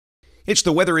It's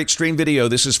the Weather Xtreme video.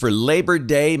 This is for Labor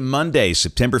Day, Monday,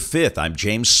 September 5th. I'm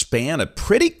James Spann. A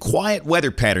pretty quiet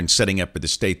weather pattern setting up for the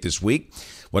state this week.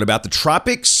 What about the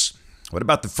tropics? What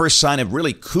about the first sign of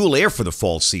really cool air for the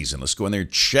fall season? Let's go in there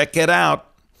and check it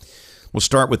out. We'll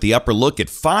start with the upper look at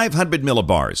 500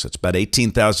 millibars. That's about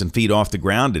 18,000 feet off the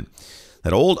ground. And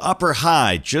that old upper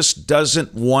high just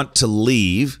doesn't want to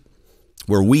leave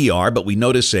where we are, but we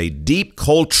notice a deep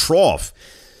cold trough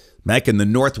back in the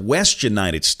northwest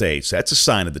United States. That's a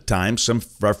sign of the time. Some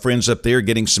of our friends up there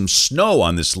getting some snow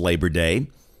on this Labor Day.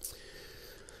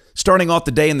 Starting off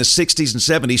the day in the 60s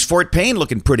and 70s, Fort Payne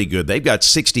looking pretty good. They've got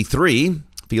 63.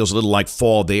 Feels a little like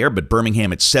fall there, but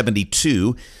Birmingham at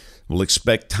 72. We'll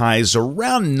expect highs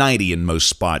around 90 in most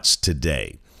spots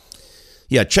today.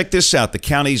 Yeah, check this out. The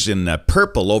counties in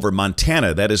purple over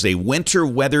Montana. That is a winter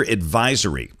weather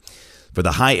advisory for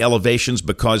the high elevations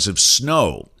because of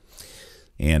snow.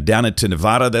 And down into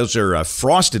Nevada, those are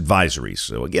frost advisories.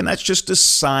 So again, that's just a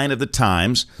sign of the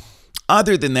times.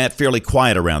 Other than that, fairly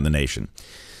quiet around the nation.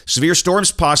 Severe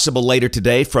storms possible later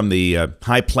today from the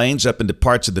high plains up into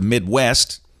parts of the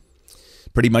Midwest.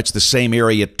 Pretty much the same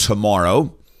area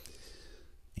tomorrow.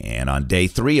 And on day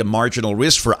 3, a marginal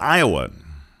risk for Iowa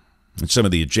and some of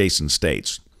the adjacent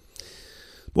states.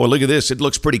 Boy, look at this. It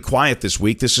looks pretty quiet this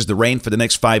week. This is the rain for the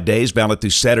next 5 days, valid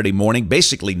through Saturday morning.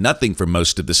 Basically nothing for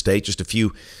most of the state, just a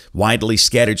few widely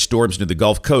scattered storms near the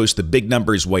Gulf Coast. The big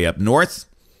number is way up north.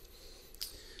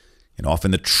 And off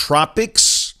in the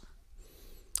tropics,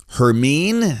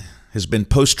 Hermine has been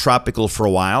post-tropical for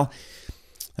a while,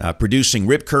 producing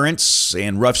rip currents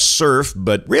and rough surf,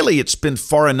 but really it's been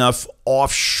far enough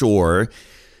offshore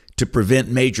to prevent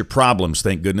major problems,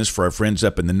 thank goodness, for our friends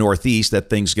up in the Northeast. That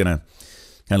thing's going to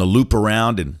kind of loop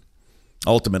around and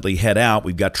ultimately head out.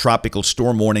 We've got tropical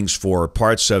storm warnings for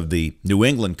parts of the New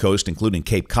England coast, including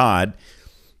Cape Cod.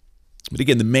 But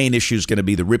again, the main issue is going to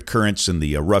be the rip currents and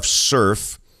the rough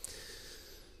surf.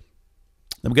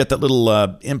 Then we got that little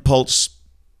impulse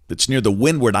that's near the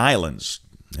Windward Islands,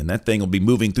 and that thing will be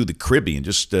moving through the Caribbean.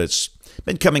 Just it's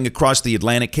been coming across the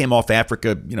Atlantic, came off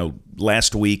Africa,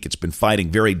 last week. It's been fighting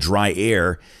very dry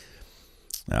air.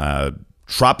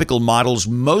 Tropical models,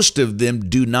 most of them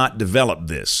do not develop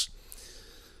this.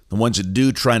 The ones that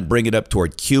do try and bring it up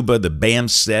toward Cuba, the BAM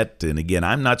set, and again,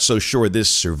 I'm not so sure this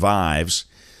survives.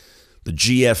 The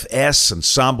GFS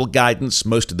ensemble guidance,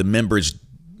 most of the members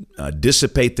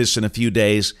dissipate this in a few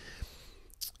days.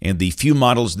 And the few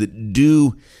models that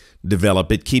do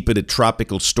develop it keep it at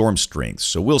tropical storm strength.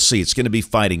 So we'll see. It's going to be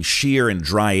fighting sheer and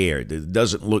dry air. It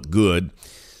doesn't look good.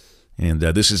 And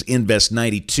this is Invest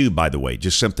 92, by the way,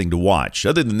 just something to watch.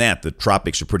 Other than that, the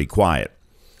tropics are pretty quiet.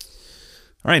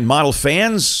 All right, model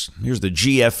fans, here's the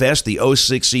GFS, the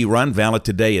 06E run, valid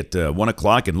today at 1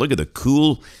 o'clock. And look at the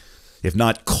cool, if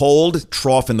not cold,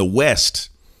 trough in the west,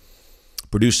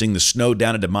 producing the snow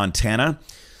down into Montana.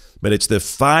 But it's the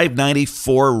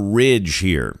 594 ridge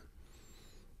here.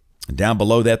 And down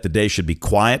below that, the day should be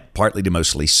quiet, partly to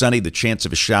mostly sunny. The chance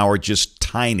of a shower just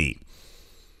tiny.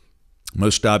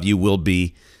 Most of you will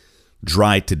be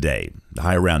dry today. The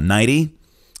high around 90,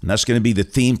 and that's going to be the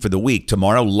theme for the week.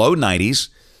 Tomorrow, low 90s.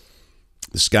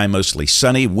 The sky mostly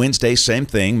sunny. Wednesday, same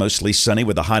thing, mostly sunny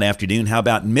with a hot afternoon. How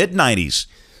about mid-90s?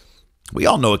 We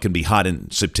all know it can be hot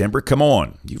in September. Come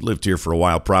on. You've lived here for a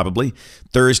while probably.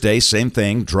 Thursday, same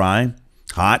thing, dry,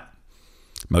 hot,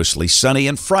 mostly sunny.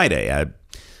 And Friday, I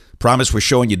promise we're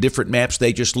showing you different maps.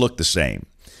 They just look the same.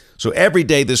 So every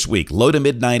day this week, low to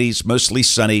mid-90s, mostly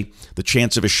sunny. The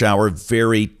chance of a shower,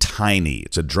 very tiny.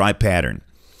 It's a dry pattern.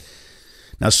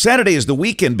 Now, Saturday, as the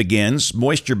weekend begins,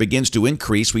 moisture begins to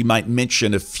increase. We might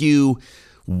mention a few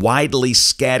widely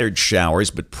scattered showers,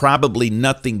 but probably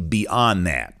nothing beyond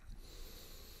that.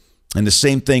 And the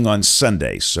same thing on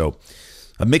Sunday. So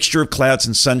a mixture of clouds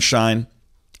and sunshine,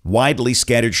 widely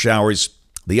scattered showers.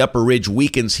 The upper ridge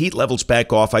weakens, heat levels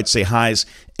back off. I'd say highs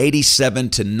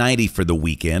 87 to 90 for the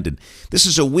weekend. And this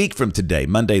is a week from today,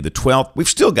 Monday the 12th. We've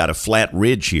still got a flat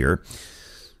ridge here.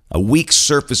 A weak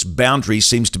surface boundary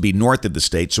seems to be north of the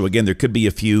state. So again, there could be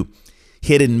a few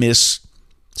hit and miss,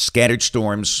 scattered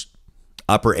storms,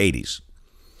 upper 80s.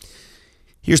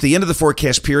 Here's the end of the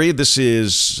forecast period. This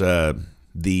is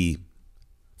the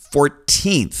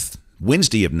 14th,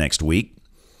 Wednesday of next week.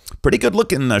 Pretty good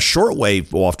looking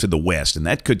shortwave off to the west, and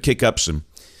that could kick up some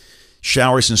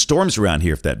showers and storms around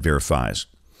here if that verifies.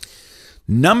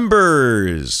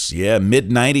 Numbers, yeah,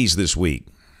 mid-90s this week.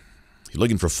 If you're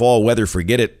looking for fall weather,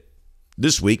 forget it.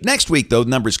 this week. Next week, though,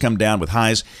 numbers come down with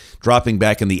highs dropping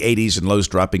back in the 80s and lows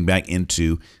dropping back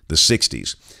into the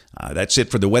 60s. That's it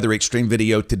for the Weather Xtreme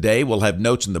video today. We'll have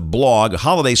notes in the blog, a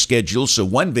holiday schedule, so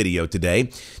one video today.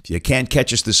 If you can't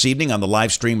catch us this evening on the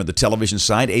live stream of the television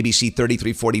side, ABC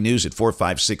 3340 News at 4,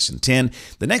 5, 6, and 10.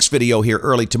 The next video here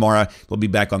early tomorrow. We'll be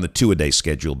back on the 2-a-day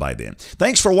schedule by then.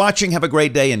 Thanks for watching. Have a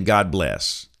great day, and God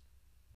bless.